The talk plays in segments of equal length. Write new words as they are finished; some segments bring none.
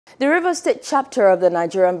The Rivers State chapter of the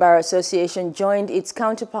Nigerian Bar Association joined its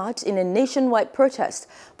counterparts in a nationwide protest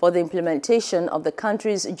for the implementation of the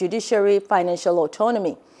country's judiciary financial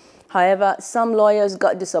autonomy. However, some lawyers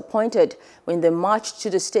got disappointed when they marched to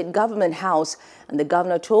the state government house, and the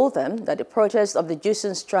governor told them that the protest of the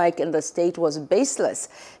JUSUN strike in the state was baseless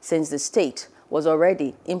since the state was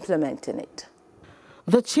already implementing it.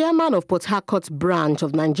 The chairman of Port Harcourt branch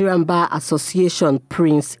of Nigerian Bar Association,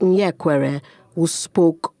 Prince Nyekwere, who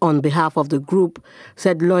spoke on behalf of the group,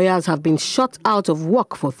 said lawyers have been shut out of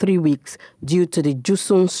work for 3 weeks due to the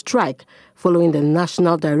JUSUN strike following the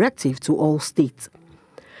national directive to all states.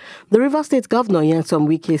 The Rivers State Governor,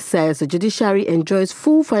 Wike, says the judiciary enjoys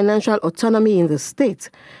full financial autonomy in the state,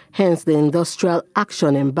 hence the industrial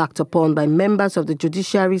action embarked upon by members of the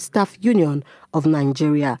Judiciary Staff Union of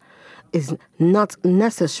Nigeria is not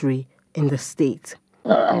necessary in the state.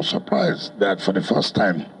 I'm surprised that for the first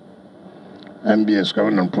time, NBA is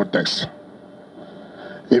coming on protest.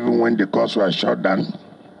 Even when the courts were shut down,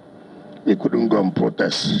 he couldn't go on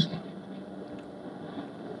protest.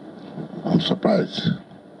 I'm surprised.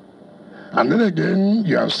 And then again,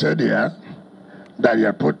 you have said here that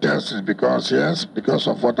your protest is because, yes, because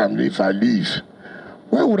of what I'm doing if I leave.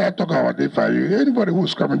 Why would I talk about if I leave? Anybody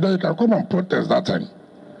who's coming there, you can come and protest that time.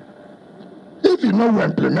 If you know we're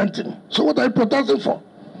implementing, so what are you protesting for?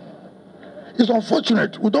 It's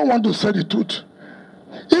unfortunate. We don't want to say the truth.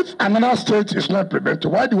 If another state is not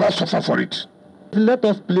implementing, why do I suffer for it? Let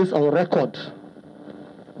us place on record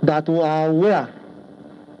that we are aware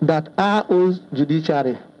that our own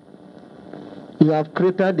judiciary, you have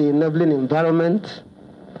created the enabling environment,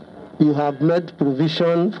 you have made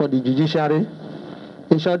provision for the judiciary.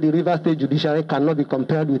 In short, the Rivers State judiciary cannot be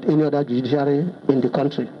compared with any other judiciary in the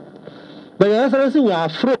country. But Your Excellency, we are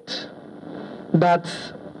afraid that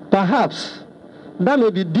perhaps that may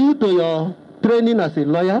be due to your training as a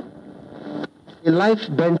lawyer, a life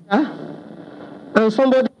venture, and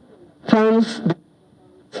somebody finds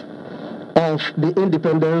of the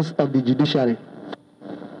independence of the judiciary.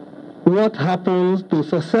 What happens to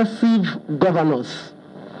successive governors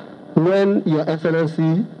when Your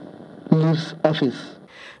Excellency leaves office?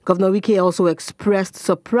 Governor Wike also expressed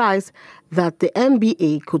surprise that the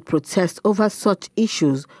NBA could protest over such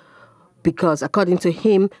issues because, according to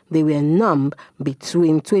him, they were numb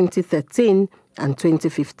between 2013 and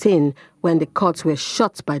 2015 when the courts were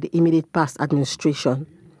shut by the immediate past administration.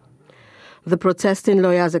 The protesting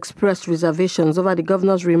lawyers expressed reservations over the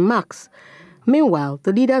governor's remarks. Meanwhile,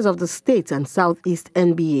 the leaders of the state and Southeast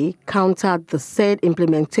NBA countered the said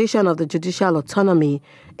implementation of the judicial autonomy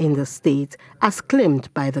in the state as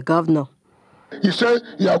claimed by the governor. You say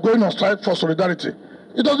you are going on strike for solidarity.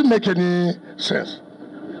 It doesn't make any sense.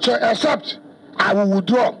 So except I will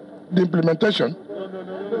withdraw the implementation.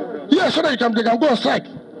 Yes, so that they can go on strike.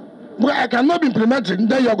 But I cannot be implementing,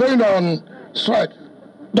 then you're going on strike.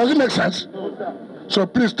 Does it make sense? So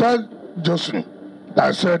please tell JUSUN that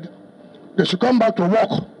I said they should come back to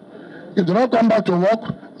work. If they don't come back to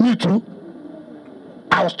work, me too,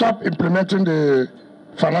 I'll stop implementing the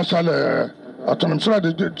financial autonomy so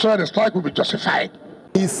that the strike will be justified.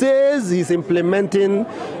 He says he's implementing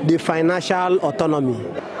the financial autonomy.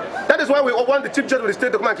 That is why we want the Chief Judge of the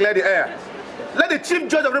state to come and clear the air. Let the Chief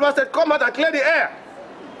Judge of Rivers State come out and clear the air.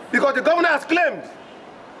 Because the governor has claimed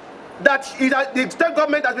that the state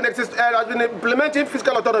government has been implementing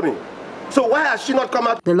fiscal autonomy. So why has she not come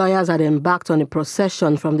out? The lawyers had embarked on a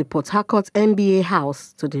procession from the Port Harcourt NBA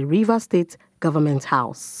house to the Rivers State Government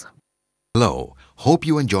House. Hello, hope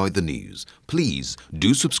you enjoyed the news. Please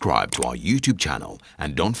do subscribe to our YouTube channel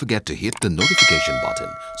and don't forget to hit the notification button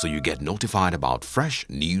so you get notified about fresh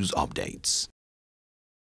news updates.